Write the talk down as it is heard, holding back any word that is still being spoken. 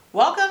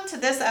Welcome to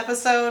this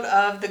episode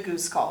of the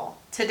Goose Call.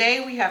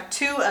 Today we have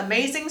two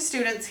amazing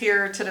students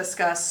here to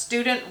discuss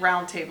student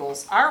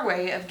roundtables, our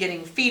way of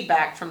getting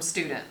feedback from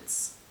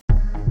students.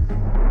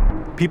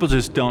 People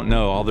just don't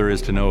know all there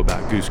is to know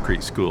about Goose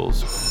Creek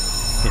schools.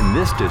 In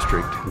this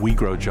district, we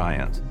grow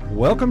giants.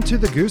 Welcome to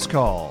the Goose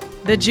Call.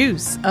 The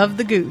juice of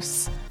the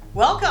goose.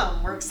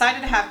 Welcome. We're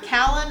excited to have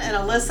Callan and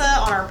Alyssa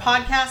on our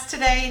podcast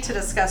today to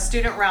discuss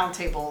student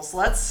roundtables.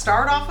 Let's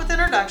start off with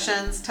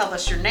introductions. Tell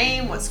us your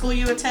name, what school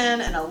you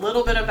attend, and a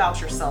little bit about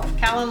yourself.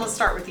 Callan, let's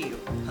start with you.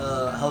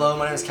 Hello,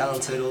 my name is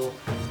Callan Tittle.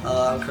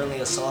 I'm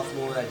currently a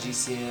sophomore at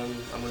GCM.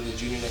 I'm going to be a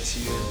junior next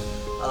year.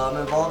 I'm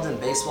involved in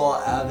baseball,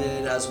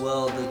 Avid, as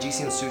well. The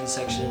GCM student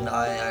section,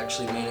 I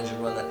actually manage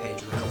and run that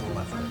page with a couple of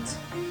my friends.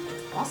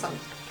 Awesome.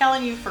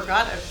 Callan, you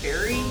forgot a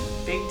very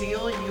big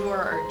deal. You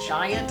are a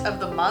Giant of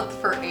the Month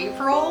for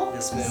April.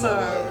 Yes, ma'am.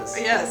 So,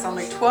 yes,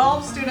 only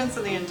 12 students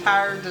in the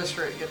entire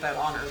district get that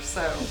honor.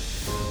 So,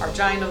 our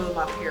Giant of the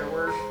Month here.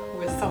 We're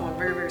with someone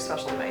very, very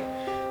special today.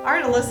 All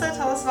right, Alyssa,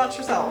 tell us about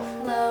yourself.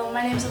 Hello,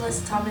 my name is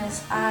Alyssa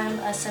Thomas. I'm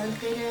a 7th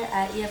grader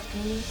at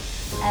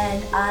EFP,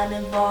 and I'm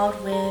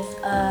involved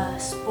with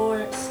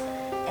sports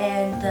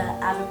and the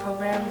AVID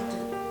program.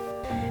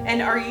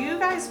 And are you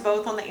guys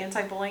both on the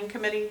anti-bullying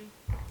committee?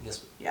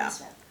 Yes, ma'am. Yeah. Yes,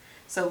 ma'am.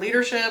 So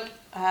leadership,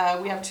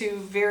 we have two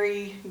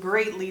very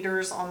great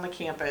leaders on the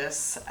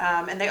campus,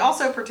 and they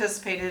also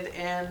participated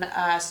in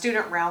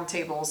student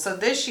roundtables. So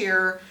this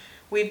year,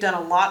 we've done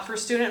a lot for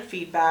student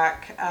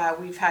feedback.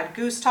 We've had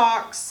Goose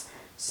Talks,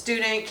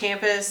 student,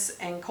 campus,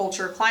 and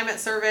culture climate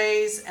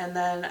surveys, and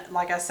then,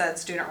 like I said,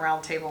 student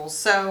roundtables.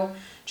 So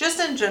just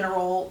in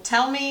general,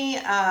 tell me,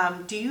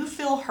 do you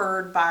feel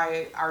heard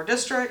by our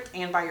district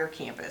and by your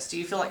campus? Do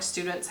you feel like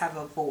students have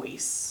a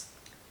voice?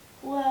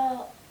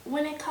 Well,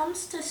 when it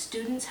comes to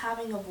students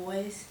having a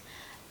voice,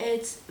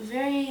 it's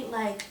very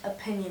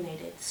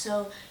opinionated.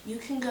 So you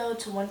can go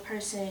to one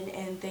person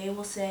and they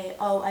will say,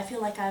 oh, I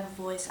feel like I have a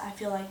voice, I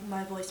feel like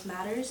my voice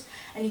matters.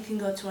 And you can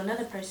go to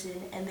another person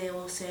and they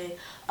will say,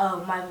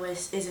 oh, my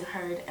voice isn't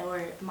heard,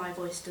 or my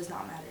voice does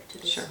not matter to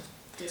this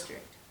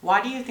district.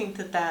 Why do you think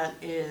that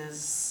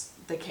is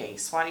the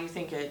case? Why do you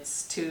think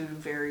it's two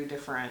very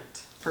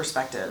different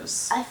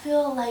perspectives? I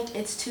feel like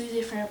it's two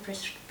different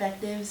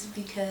perspectives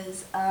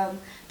because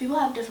people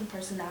have different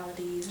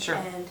personalities. Sure.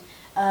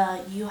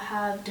 And you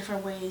have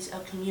different ways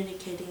of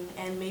communicating,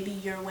 and maybe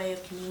your way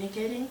of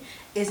communicating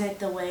isn't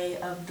the way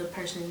of the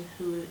person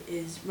who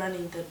is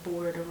running the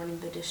board or running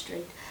the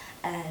district,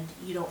 and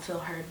you don't feel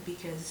heard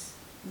because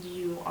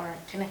you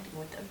aren't connecting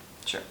with them.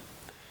 Sure.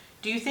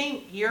 Do you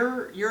think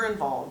you're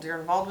involved? You're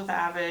involved with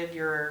AVID,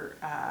 you're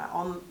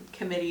on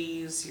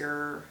committees,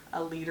 you're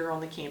a leader on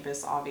the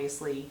campus,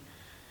 obviously.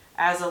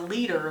 As a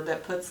leader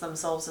that puts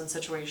themselves in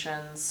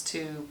situations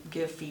to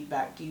give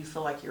feedback, do you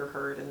feel like you're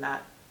heard and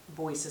that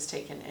voice is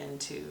taken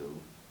into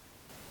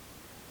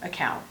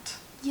account?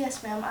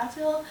 Yes, ma'am. I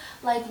feel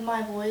like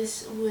my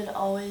voice would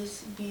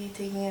always be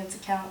taken into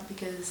account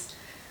because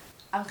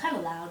I'm kind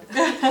of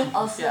loud.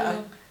 Also,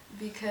 Yeah.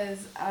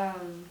 because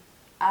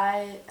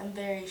I am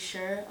very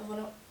sure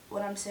of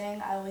what I'm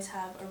saying. I always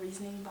have a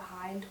reasoning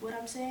behind what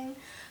I'm saying.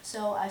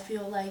 So I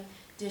feel like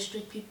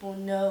district people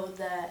know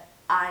that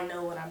I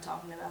know what I'm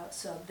talking about.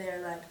 So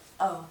they're like,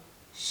 oh,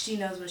 she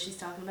knows what she's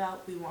talking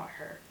about. We want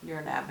her. You're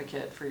an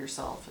advocate for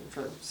yourself and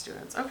for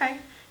students. Okay.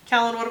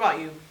 Callan, what about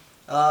you?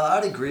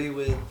 I'd agree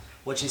with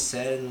what you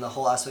said and the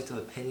whole aspect of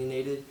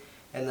opinionated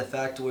and the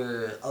fact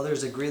where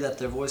others agree that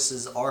their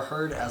voices are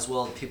heard as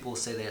well as people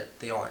say that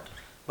they aren't.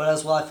 But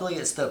as well, I feel like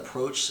it's the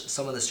approach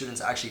some of the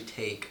students actually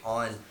take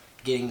on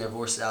getting their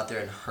voices out there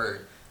and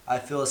heard. I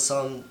feel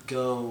some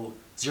go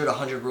 0 to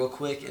 100 real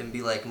quick and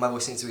be like, my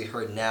voice needs to be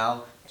heard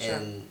now,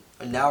 and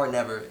now or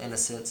never, in a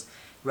sense,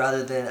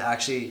 rather than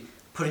actually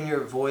putting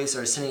your voice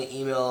or sending an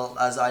email,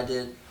 as I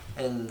did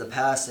in the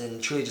past,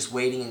 and truly just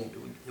waiting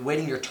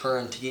your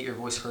turn to get your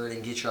voice heard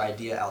and get your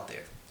idea out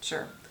there.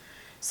 Sure.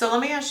 So let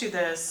me ask you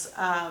this.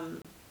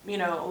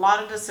 A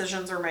lot of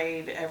decisions are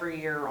made every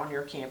year on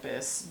your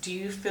campus. Do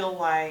you feel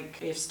like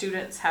if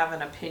students have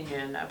an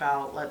opinion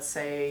about, let's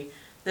say,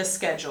 the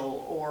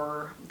schedule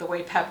or the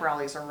way pep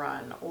rallies are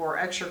run or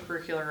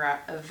extracurricular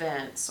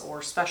events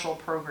or special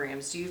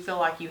programs, do you feel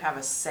like you have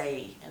a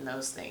say in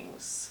those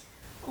things?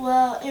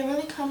 Well, it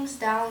really comes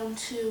down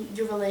to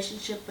your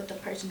relationship with the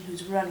person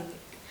who's running it.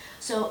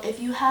 So if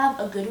you have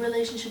a good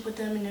relationship with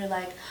them and you're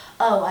like,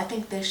 oh, I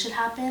think this should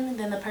happen,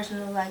 then the person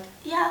will be like,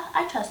 yeah,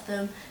 I trust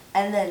them,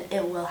 and then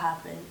it will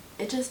happen.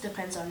 It just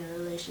depends on your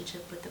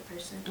relationship with the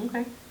person.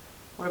 Okay.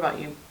 What about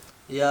you?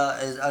 Yeah,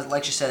 as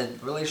like you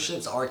said,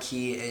 relationships are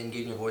key in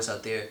getting your voice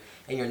out there,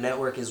 and your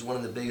network is one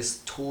of the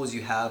biggest tools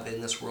you have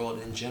in this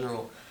world in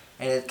general.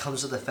 And it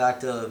comes to the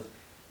fact of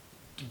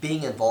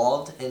being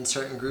involved in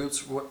certain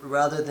groups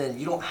rather than,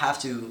 you don't have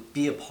to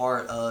be a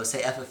part of,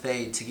 say,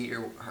 FFA to get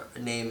your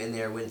name in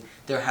there when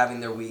they're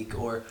having their week,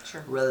 or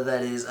whether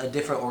that is a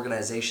different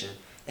organization.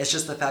 It's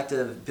just the fact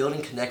of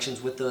building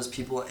connections with those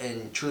people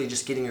and truly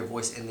just getting your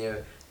voice in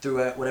there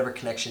through whatever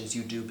connections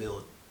you do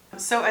build.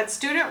 So at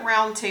student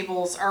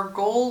roundtables, our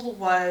goal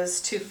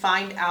was to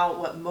find out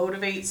what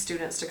motivates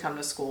students to come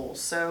to school.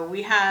 So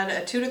we had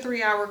a 2 to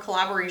 3 hour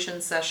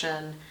collaboration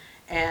session,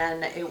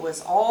 and it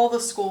was all the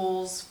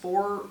schools,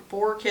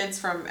 four kids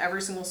from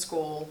every single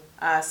school,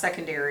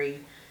 secondary,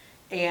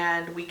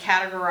 and we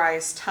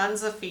categorized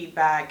tons of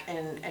feedback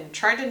and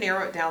tried to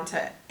narrow it down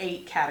to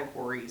 8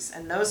 categories.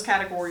 And those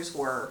categories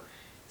were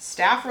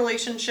staff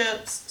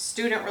relationships,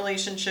 student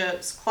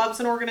relationships, clubs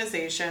and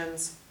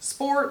organizations,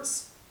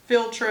 sports,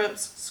 field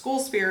trips, school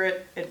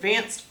spirit,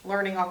 advanced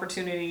learning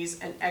opportunities,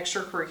 and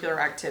extracurricular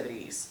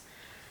activities.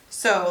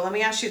 So let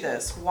me ask you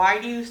this. Why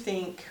do you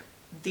think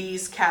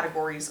these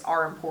categories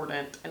are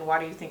important, and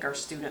why do you think our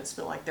students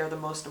feel like they're the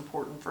most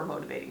important for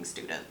motivating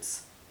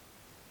students?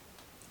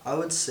 I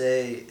would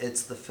say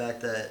it's the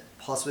fact that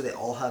possibly they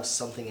all have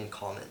something in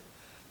common,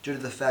 due to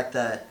the fact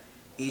that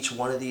each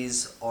one of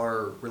these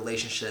are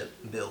relationship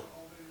built,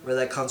 where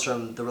that comes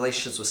from the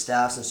relationships with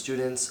staffs and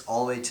students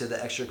all the way to the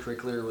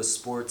extracurricular with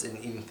sports and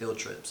even field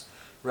trips,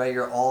 right?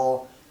 You're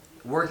all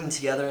working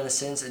together in a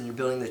sense, and you're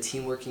building the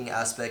team working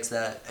aspects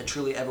that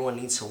truly everyone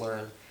needs to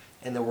learn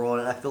in the world.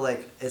 And I feel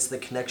like it's the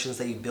connections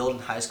that you build in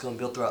high school and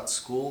build throughout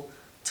school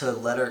to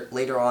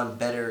later on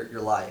better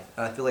your life.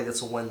 And I feel like that's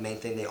the one main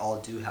thing they all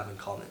do have in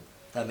common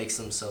that makes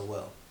them so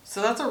well.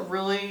 So that's a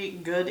really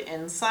good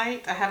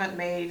insight. I haven't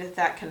made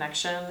that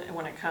connection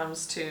when it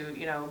comes to,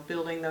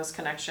 building those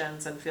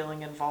connections and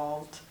feeling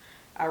involved.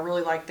 I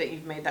really like that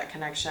you've made that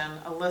connection.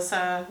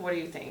 Alyssa, what do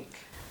you think?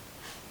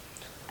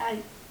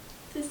 It's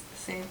the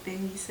same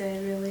thing you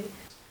said, really.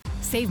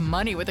 Save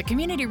money with a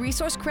Community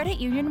Resource Credit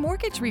Union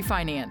mortgage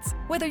refinance.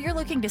 Whether you're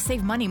looking to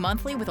save money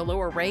monthly with a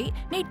lower rate,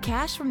 need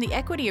cash from the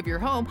equity of your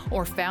home,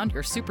 or found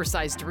your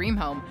supersized dream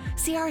home,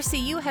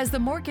 CRCU has the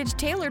mortgage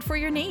tailored for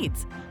your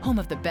needs. Home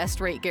of the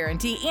best rate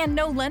guarantee and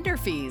no lender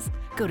fees.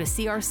 Go to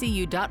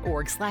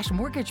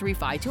crcu.org/mortgage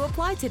refi to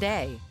apply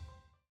today.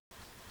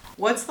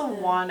 What's the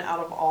one out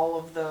of all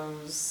of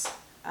those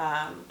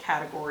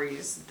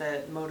categories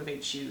that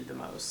motivates you the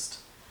most?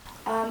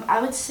 I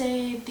would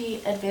say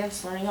the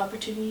advanced learning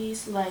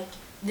opportunities, like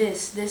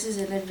this is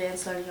an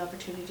advanced learning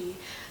opportunity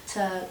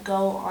to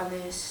go on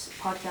this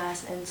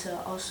podcast and to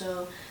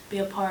also be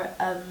a part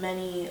of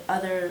many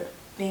other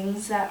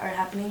things that are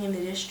happening in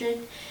the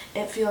district.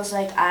 It feels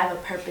like I have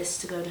a purpose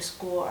to go to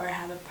school or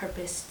have a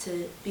purpose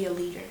to be a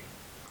leader.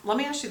 Let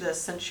me ask you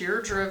this, since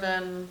you're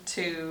driven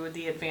to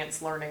the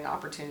advanced learning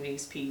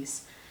opportunities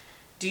piece,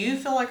 do you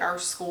feel like our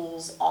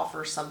schools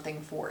offer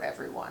something for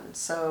everyone?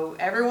 So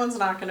everyone's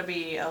not going to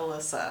be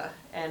Alyssa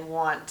and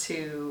want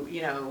to,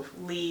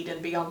 lead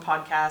and be on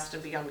podcasts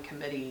and be on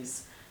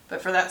committees.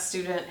 But for that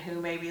student who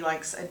maybe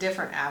likes a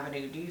different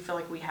avenue, do you feel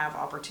like we have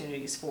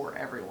opportunities for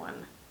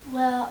everyone?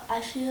 Well,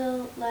 I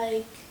feel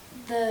like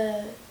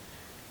there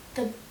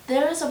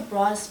is a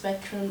broad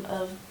spectrum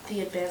of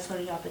the advanced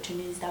learning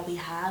opportunities that we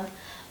have,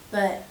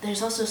 but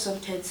there's also some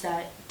kids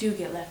that do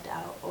get left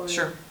out, or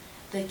Sure.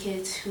 the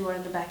kids who are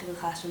in the back of the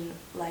classroom,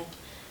 like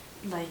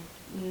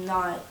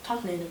not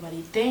talking to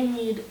anybody. They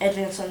need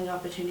advanced learning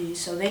opportunities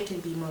so they can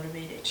be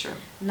motivated. Sure.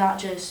 Not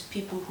just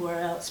people who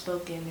are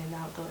outspoken and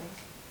outgoing.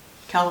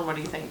 Calvin, what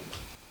do you think?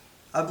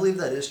 I believe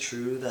that is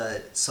true,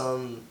 that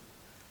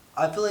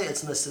I feel like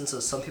it's in the sense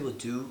of some people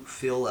do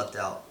feel left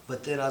out,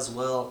 but then as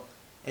well,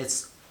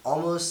 it's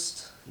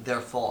almost their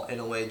fault in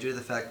a way due to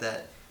the fact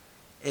that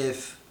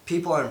if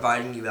people are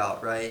inviting you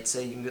out, right,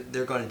 say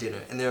they're going to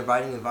dinner and they're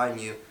inviting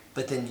you,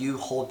 but then you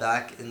hold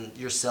back in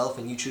yourself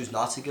and you choose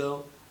not to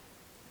go,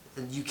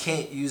 you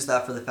can't use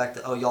that for the fact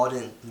that, oh, y'all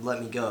didn't let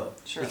me go.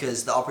 Sure.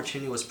 Because the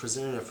opportunity was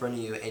presented in front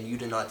of you and you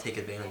did not take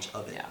advantage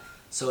of it. Yeah.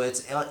 So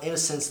it's, in a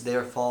sense,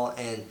 their fault.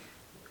 And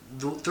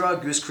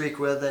throughout Goose Creek,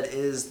 whether that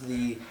is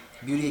the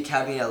Beauty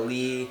Academy at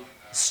Lee,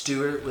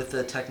 Stewart with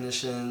the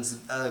technicians,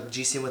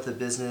 GCM with the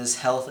business,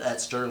 health at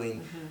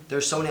Sterling,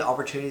 there's so many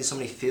opportunities, so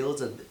many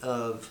fields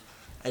of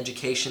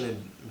education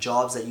and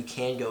jobs that you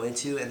can go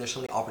into, and there's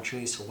so many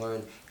opportunities to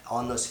learn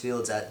on those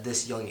fields at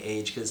this young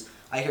age. Because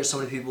I hear so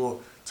many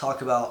people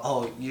talk about,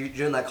 oh,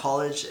 you're in that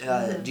college,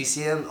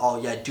 GCM,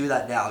 oh yeah, do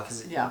that now,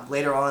 because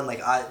later on,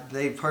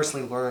 they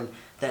personally learned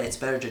that it's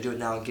better to do it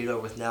now and get it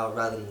over with now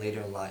rather than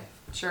later in life.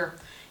 Sure.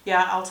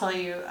 Yeah, I'll tell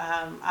you,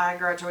 I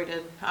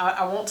graduated,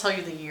 I won't tell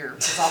you the year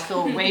because I'll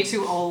feel way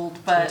too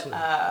old, but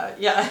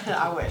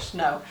I wish,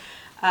 no.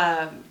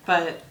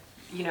 But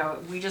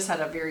we just had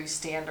a very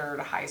standard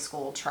high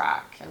school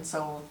track. And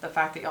so the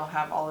fact that y'all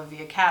have all of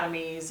the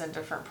academies and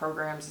different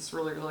programs is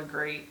really, really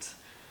great.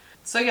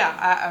 So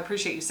I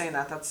appreciate you saying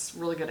that. That's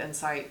really good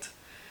insight.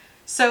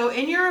 So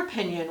in your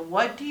opinion,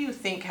 what do you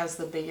think has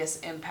the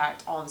biggest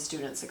impact on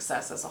student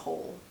success as a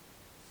whole?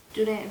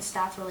 Student and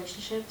staff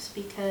relationships,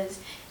 because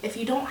if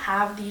you don't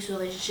have these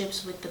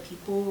relationships with the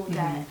people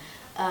that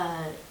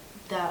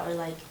are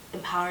like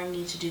empowering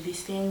you to do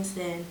these things,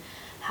 then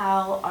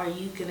how are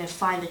you going to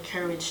find the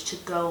courage to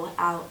go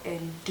out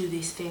and do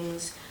these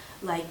things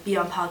like be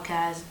on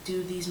podcasts,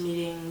 do these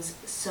meetings.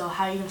 So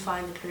how you can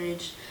find the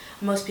courage,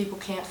 most people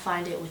can't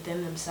find it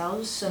within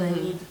themselves, so they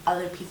need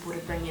other people to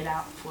bring it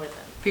out for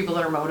them. People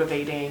that are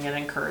motivating and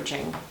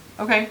encouraging.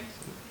 Okay.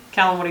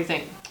 Callan, what do you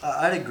think?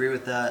 I'd agree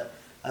with that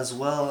as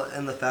well,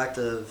 and the fact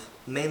of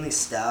mainly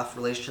staff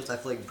relationships I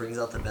feel like brings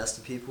out the best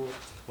of people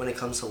when it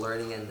comes to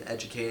learning and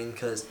educating,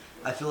 because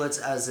I feel it's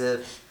as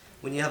if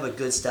when you have a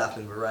good staff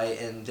member, right,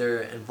 and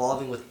they're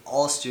involving with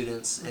all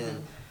students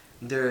and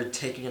they're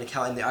taking into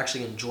account and they're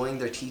actually enjoying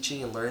their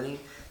teaching and learning,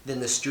 then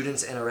the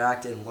students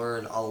interact and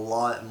learn a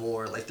lot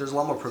more. Like there's a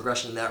lot more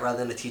progression in that rather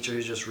than a teacher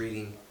who's just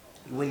reading.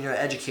 When you're an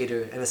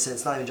educator, in a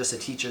sense, not even just a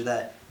teacher,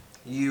 that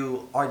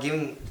you are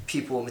giving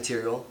people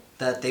material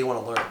that they want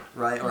to learn,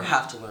 right, or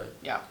have to learn,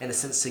 in a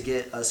sense, to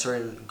get a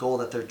certain goal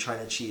that they're trying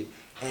to achieve.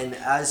 And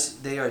as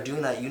they are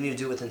doing that, you need to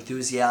do it with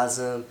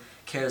enthusiasm,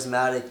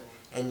 charismatic,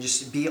 and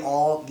just be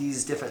all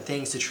these different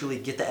things to truly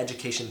get the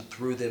education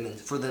through them and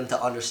for them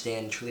to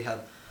understand and truly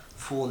have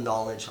full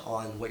knowledge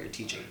on what you're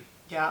teaching.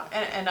 Yeah,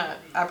 and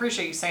I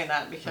appreciate you saying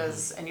that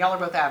because, and y'all are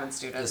both Avid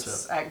students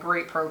Yes, at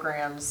great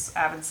programs.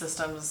 Avid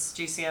Systems,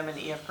 GCM, and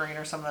EF Green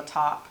are some of the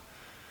top.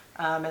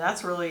 And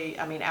that's really,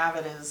 I mean,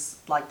 Avid is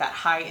like that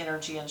high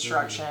energy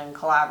instruction,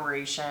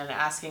 collaboration,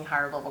 asking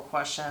higher level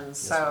questions.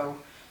 So,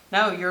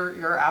 no,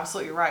 you're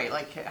absolutely right.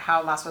 Like,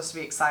 how am I supposed to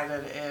be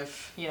excited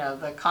if, you know,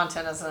 the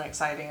content isn't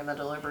exciting and the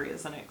delivery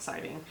isn't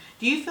exciting?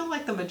 Do you feel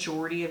like the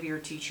majority of your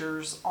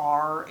teachers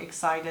are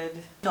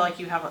excited? Feel like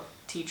you have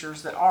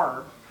teachers that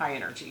are high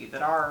energy,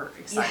 that are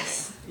exciting?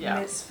 Yes, Yeah.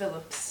 Miss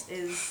Phillips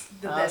is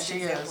the Oh, best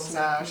she example. is.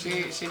 No,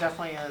 she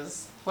definitely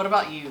is. What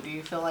about you? Do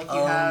you feel like you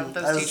have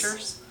those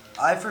teachers?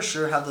 I for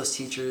sure have those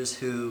teachers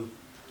who,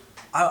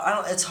 I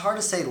don't. It's hard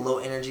to say low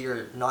energy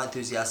or not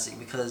enthusiastic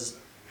because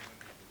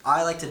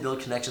I like to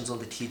build connections with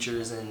the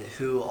teachers and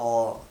who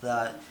all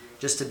that,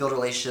 just to build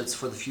relationships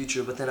for the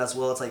future. But then as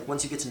well, it's like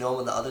once you get to know them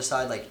on the other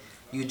side, like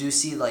you do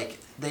see like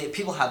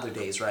people have their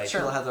days, right?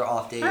 Sure. People have their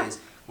off days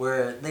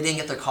where they didn't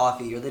get their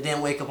coffee or they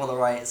didn't wake up on the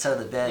right side of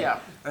the bed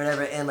or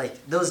whatever. And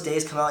like those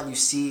days come out and you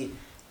see,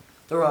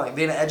 they're wrong.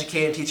 Being an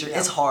educated teacher,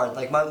 it's hard.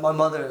 Like my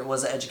mother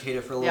was an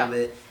educator for a little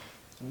bit.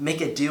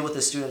 Make a deal with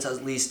the students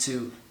at least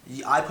to,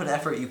 I put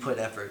effort, you put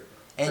effort.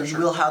 And you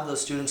will have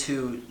those students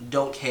who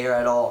don't care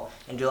at all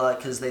and do that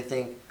because they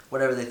think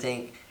whatever they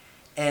think.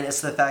 And it's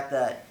the fact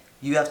that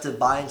you have to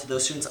buy into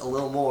those students a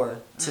little more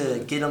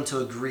to get them to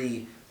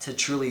agree to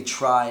truly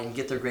try and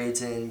get their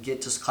grades in,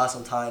 get to class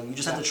on time. You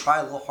just have to try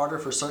a little harder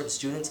for certain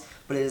students,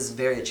 but it is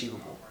very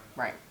achievable.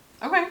 Right.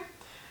 Okay.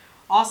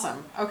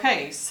 Awesome.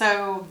 Okay,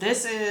 so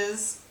this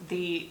is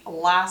the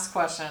last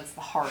question. It's the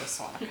hardest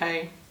one,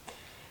 okay?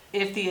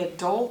 If the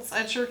adults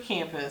at your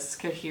campus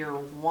could hear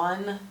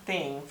one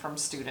thing from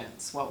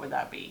students, what would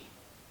that be?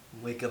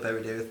 Wake up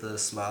every day with a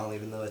smile,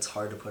 even though it's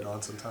hard to put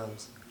on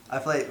sometimes. I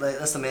feel like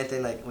that's the main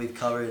thing like we've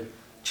covered.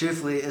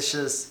 Truthfully, it's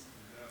just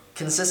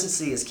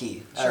consistency is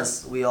key,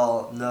 as we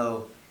all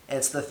know. And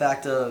it's the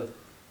fact of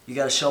you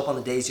got to show up on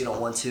the days you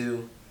don't want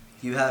to.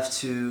 You have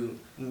to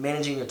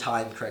managing your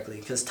time correctly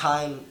because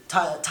time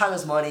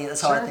is money.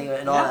 That's how I think of it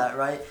and all that,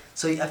 right?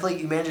 So I feel like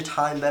you manage your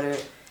time better.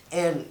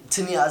 And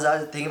to me, as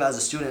I think about it as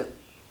a student.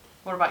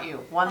 What about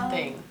you? One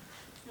thing.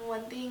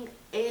 One thing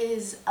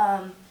is,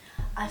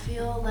 I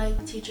feel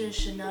like teachers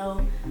should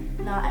know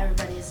not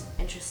everybody is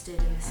interested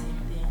in the same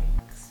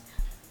things.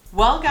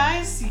 Well,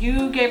 guys,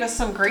 you gave us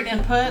some great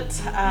input.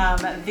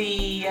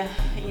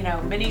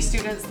 Many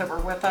students that were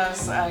with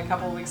us a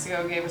couple of weeks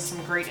ago gave us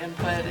some great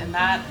input, and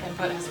that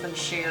input has been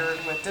shared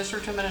with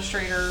district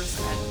administrators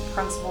and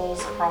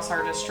principals across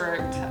our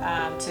district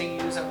to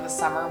use over the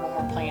summer when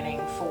we're planning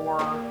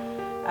for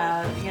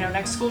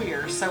next school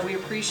year. So we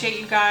appreciate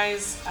you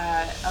guys.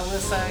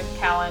 Alyssa,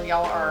 Callan,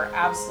 y'all are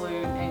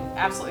absolutely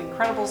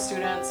incredible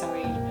students, and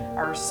we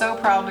are so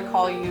proud to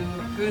call you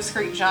Goose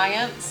Creek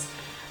Giants.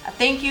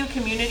 Thank you,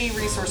 Community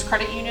Resource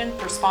Credit Union,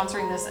 for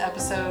sponsoring this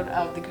episode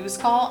of the Goose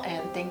Call,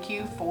 and thank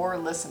you for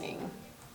listening.